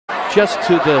just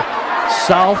to the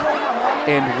south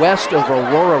and west of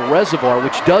Aurora Reservoir,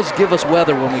 which does give us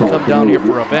weather when we come down here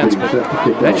for events, but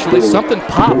actually something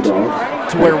popped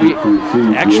to where we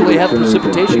actually have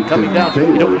precipitation coming down.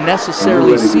 You don't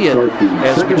necessarily see it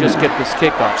as we just get this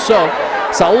kickoff. So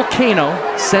Saul Cano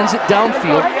sends it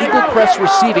downfield. Eaglecrest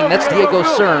receiving. That's Diego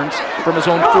Cearns from his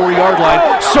own 4-yard line.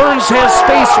 Cearns has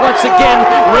space once again.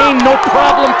 Rain, no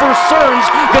problem for Cearns.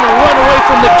 Going to run away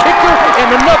from the kicker, and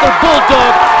another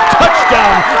Bulldog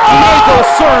touchdown. Diego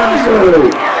Cearns.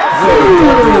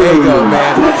 Diego,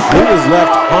 man. He was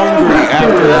left hungry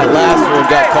after that last one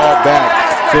got called back.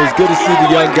 So it's good to see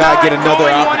the young guy get another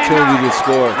opportunity to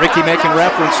score. Ricky making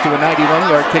reference to a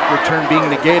 91-yard kick return being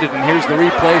negated, and here's the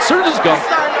replay. Cearns is gone.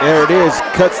 There it is,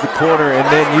 cuts the corner, and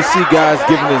then you see guys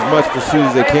giving as much pursuit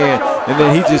as they can, and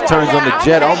then he just turns on the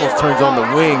jet, almost turns on the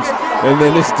wings, and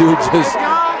then this dude just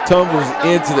tumbles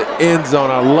into the end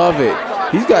zone. I love it.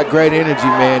 He's got great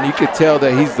energy, man. You could tell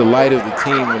that he's the light of the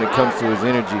team when it comes to his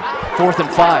energy. 4th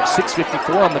and 5,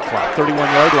 6:54 on the clock,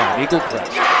 31-yard line,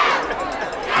 Eaglecrest.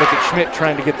 Look at Schmidt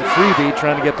trying to get the freebie,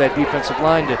 trying to get that defensive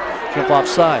line to jump off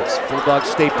sides. Bulldogs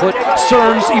stay put.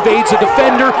 Cearns evades a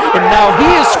defender, and now he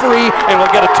is free, and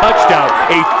we'll get a touchdown.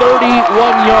 A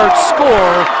 31-yard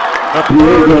score. The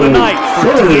third of the night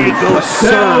for Diego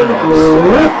Cearns.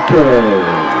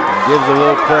 Gives a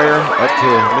little prayer up to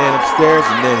the man upstairs,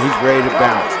 and then he's ready to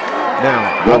bounce. Now,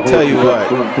 I'll tell you what,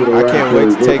 I can't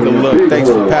wait to take a look. Thanks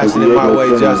for passing it my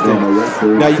way,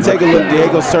 Justin. Now, you take a look,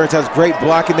 Diego Cearns has great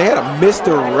blocking. They had a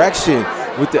misdirection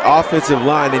with the offensive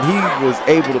line, and he was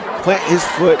able to plant his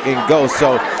foot and go.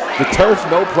 So, the turf,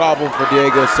 no problem for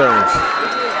Diego Cearns.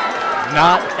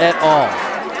 Not at all.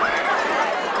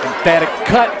 Emphatic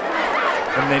cut,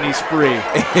 and then he's free.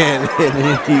 and then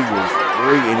he was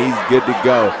free, and he's good to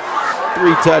go.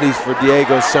 3 tutties for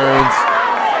Diego Cearns.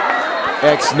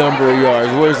 X number of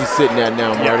yards. Where's he sitting at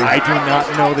now, Marty? Yeah, I do not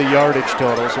know the yardage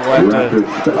total, so we'll have to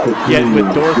get with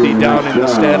Dorothy down in the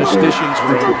statistician's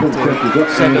room to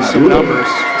send us some numbers.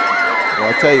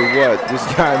 Well, I'll tell you what, this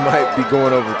guy might be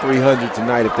going over 300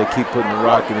 tonight if they keep putting the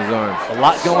rock in his arms. A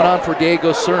lot going on for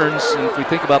Diego Cearns, and if we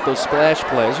think about those splash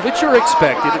plays, which are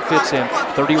expected, it fits in.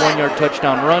 31-yard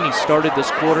touchdown run. He started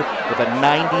this quarter with a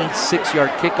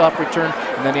 96-yard kickoff return,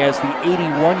 and then he has the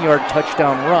 81-yard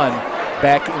touchdown run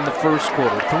back in the first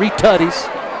quarter. 3 tutties,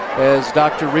 as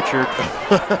Dr. Richard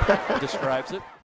describes it.